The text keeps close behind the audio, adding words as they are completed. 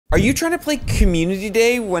Are you trying to play Community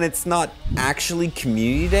Day when it's not actually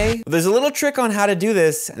Community Day? Well, there's a little trick on how to do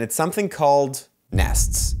this, and it's something called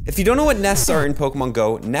nests. If you don't know what nests are in Pokemon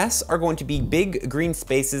Go, nests are going to be big green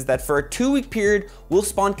spaces that for a 2-week period will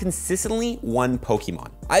spawn consistently one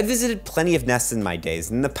Pokemon. I've visited plenty of nests in my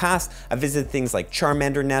days. In the past, I've visited things like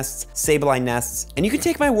Charmander nests, Sableye nests, and you can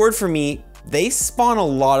take my word for me, they spawn a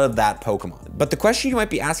lot of that Pokemon. But the question you might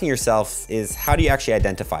be asking yourself is, how do you actually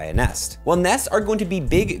identify a nest? Well, nests are going to be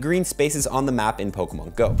big green spaces on the map in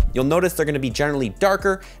Pokemon Go. You'll notice they're going to be generally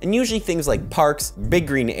darker, and usually things like parks, big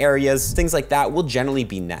green areas, things like that will generally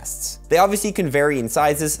be nests. They obviously can vary in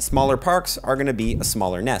sizes. Smaller parks are going to be a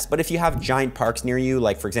smaller nest. But if you have giant parks near you,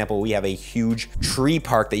 like for example, we have a huge tree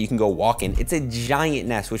park that you can go walk in, it's a giant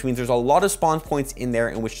nest, which means there's a lot of spawn points in there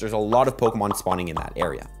in which there's a lot of Pokemon spawning in that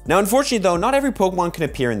area. Now, unfortunately though, not every Pokemon can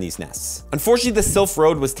appear in these nests. Unfortunately, the Sylph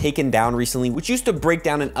Road was taken down recently, which used to break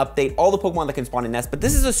down and update all the Pokemon that can spawn in nests, but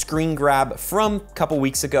this is a screen grab from a couple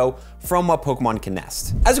weeks ago from what Pokemon can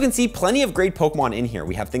nest. As you can see, plenty of great Pokemon in here.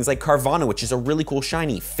 We have things like Carvanha, which is a really cool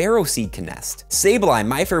shiny. Ferroseed can nest. Sableye,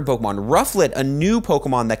 my favorite Pokemon. Rufflet, a new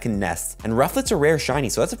Pokemon that can nest. And Rufflet's a rare shiny,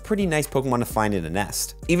 so that's a pretty nice Pokemon to find in a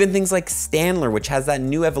nest. Even things like Standler, which has that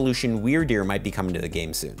new evolution Weirdeer, might be coming to the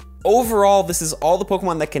game soon. Overall, this is all the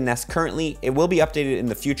Pokemon that can nest currently. It will be updated in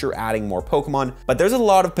the future, adding more Pokemon, but there's a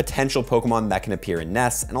lot of potential Pokemon that can appear in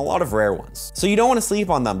nests and a lot of rare ones. So you don't want to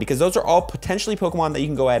sleep on them because those are all potentially Pokemon that you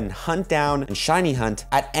can go ahead and hunt down and shiny hunt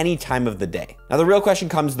at any time of the day. Now, the real question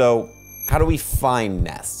comes though, how do we find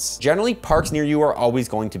nests? Generally, parks near you are always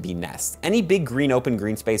going to be nests. Any big green open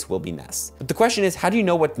green space will be nests. But the question is, how do you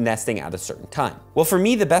know what's nesting at a certain time? Well, for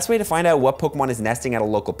me, the best way to find out what Pokemon is nesting at a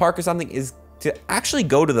local park or something is to actually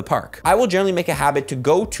go to the park. I will generally make a habit to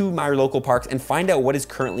go to my local parks and find out what is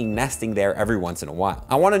currently nesting there every once in a while.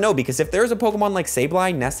 I want to know because if there's a Pokemon like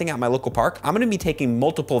Sableye nesting at my local park, I'm going to be taking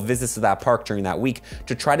multiple visits to that park during that week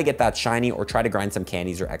to try to get that shiny or try to grind some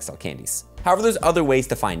candies or XL candies. However, there's other ways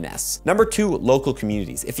to find nests. Number 2, local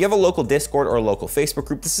communities. If you have a local Discord or a local Facebook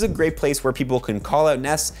group, this is a great place where people can call out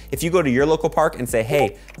nests. If you go to your local park and say,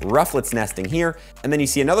 hey, Rufflet's nesting here, and then you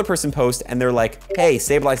see another person post and they're like, hey,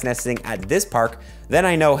 Sableye's nesting at this park, then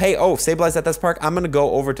I know, hey, oh, Sableye's at this park, I'm gonna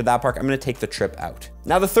go over to that park, I'm gonna take the trip out.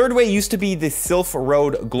 Now, the third way used to be the Sylph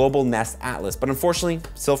Road Global Nest Atlas, but unfortunately,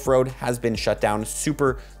 Sylph Road has been shut down.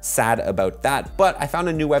 Super sad about that, but I found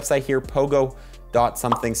a new website here,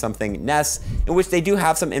 pogo.something nests, in which they do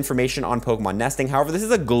have some information on Pokemon nesting. However, this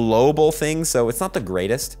is a global thing, so it's not the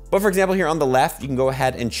greatest. But for example, here on the left, you can go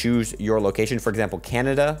ahead and choose your location, for example,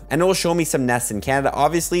 Canada, and it will show me some nests in Canada.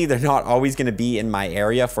 Obviously, they're not always gonna be in my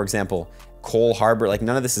area. For example, Cole Harbor, like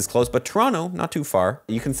none of this is close, but Toronto, not too far.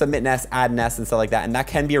 You can submit nests, add nests and stuff like that. And that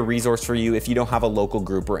can be a resource for you if you don't have a local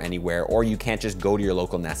group or anywhere, or you can't just go to your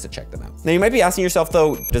local nest to check them out. Now you might be asking yourself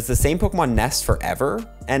though, does the same Pokemon nest forever?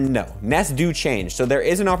 And no, nests do change. So there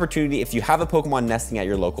is an opportunity if you have a Pokemon nesting at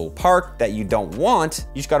your local park that you don't want,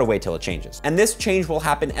 you just gotta wait till it changes. And this change will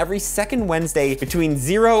happen every second Wednesday between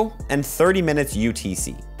 0 and 30 minutes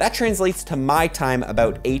UTC. That translates to my time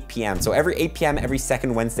about 8 p.m. So every 8 p.m. every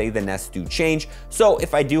second Wednesday, the nests do change. So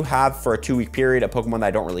if I do have for a 2-week period a Pokemon that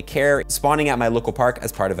I don't really care spawning at my local park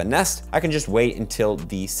as part of a nest, I can just wait until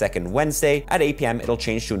the second Wednesday at 8 p.m. It'll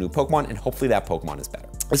change to a new Pokemon and hopefully that Pokemon is better.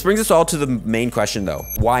 This brings us all to the main question though.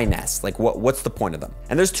 Why nests? Like what's the point of them?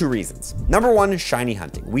 And there's 2 reasons. Number 1, shiny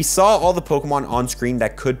hunting. We saw all the Pokemon on screen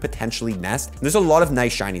that could potentially nest. There's a lot of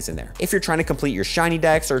nice shinies in there. If you're trying to complete your shiny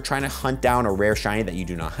decks or trying to hunt down a rare shiny that you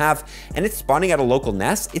do not have, and it's spawning at a local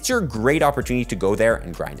nest, it's your great opportunity to go there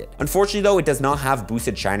and grind it. Unfortunately though, it does not have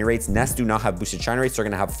boosted shiny rates. Nests do not have boosted shiny rates. They're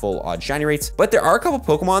gonna have full odd shiny rates, but there are a couple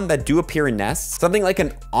Pokemon that do appear in nests. Something like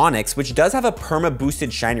an Onix, which does have a perma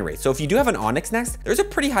boosted shiny rate. So if you do have an Onix nest, there's a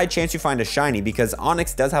pretty high chance you find a shiny because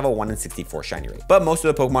Onix does have a 1 in 64 shiny rate, but most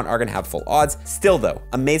of the Pokemon are gonna have full odds. Still though,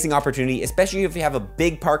 amazing opportunity, especially if you have a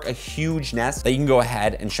big park, a huge nest that you can go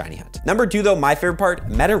ahead and shiny hunt. Number 2 though, my favorite part,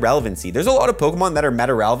 meta relevancy. There's a lot of Pokemon that are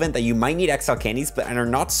meta relevant that you might need XL candies, but and are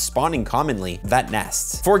not spawning commonly that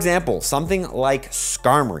nests. For example, something like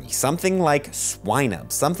Skarmory, something like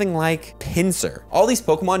Swinub, something like Pinsir. All these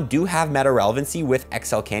Pokemon do have meta relevancy with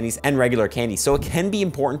XL candies and regular candies, so it can be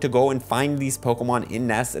important to go and find these Pokemon in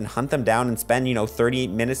nests and hunt them down and spend, 30 30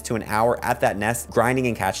 minutes to an hour at that nest, grinding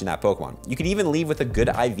and catching that Pokemon. You could even leave with a good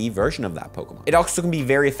IV version of that Pokemon. It also can be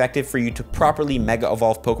very effective for you to properly Mega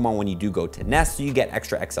Evolve Pokemon when you do go to nest, so you get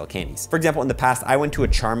extra XL candies. For example, in the past, I went to a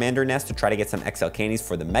Charmander nest to try to get some XL candies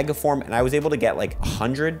for the Mega form, and I was able to get like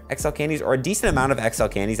 100 XL candies, or a decent amount of XL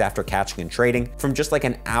candies after catching and trading from just like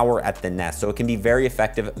an hour at the nest. So it can be very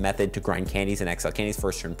effective method to grind candies and XL candies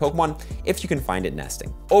for a certain Pokemon if you can find it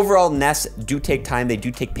nesting. Overall, nests do take time. They do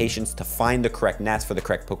take patience to find the correct nest for the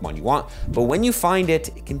correct Pokemon you want. But when you find it,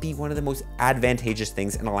 it can be one of the most advantageous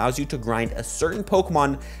things and allows you to grind a certain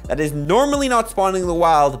Pokemon that is normally not spawning in the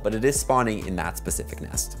wild, but it is spawning in that specific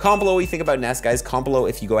nest. Comment below what you think about nests, guys. Comment below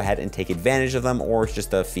if you go ahead and take advantage of them, or it's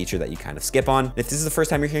just a feature that you kind of skip on. If this is the first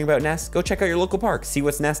time you're hearing about nests, go check out your local park, see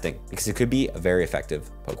what's nesting, because it could be a very effective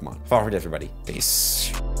Pokemon. Follow for everybody.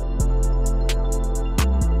 Peace.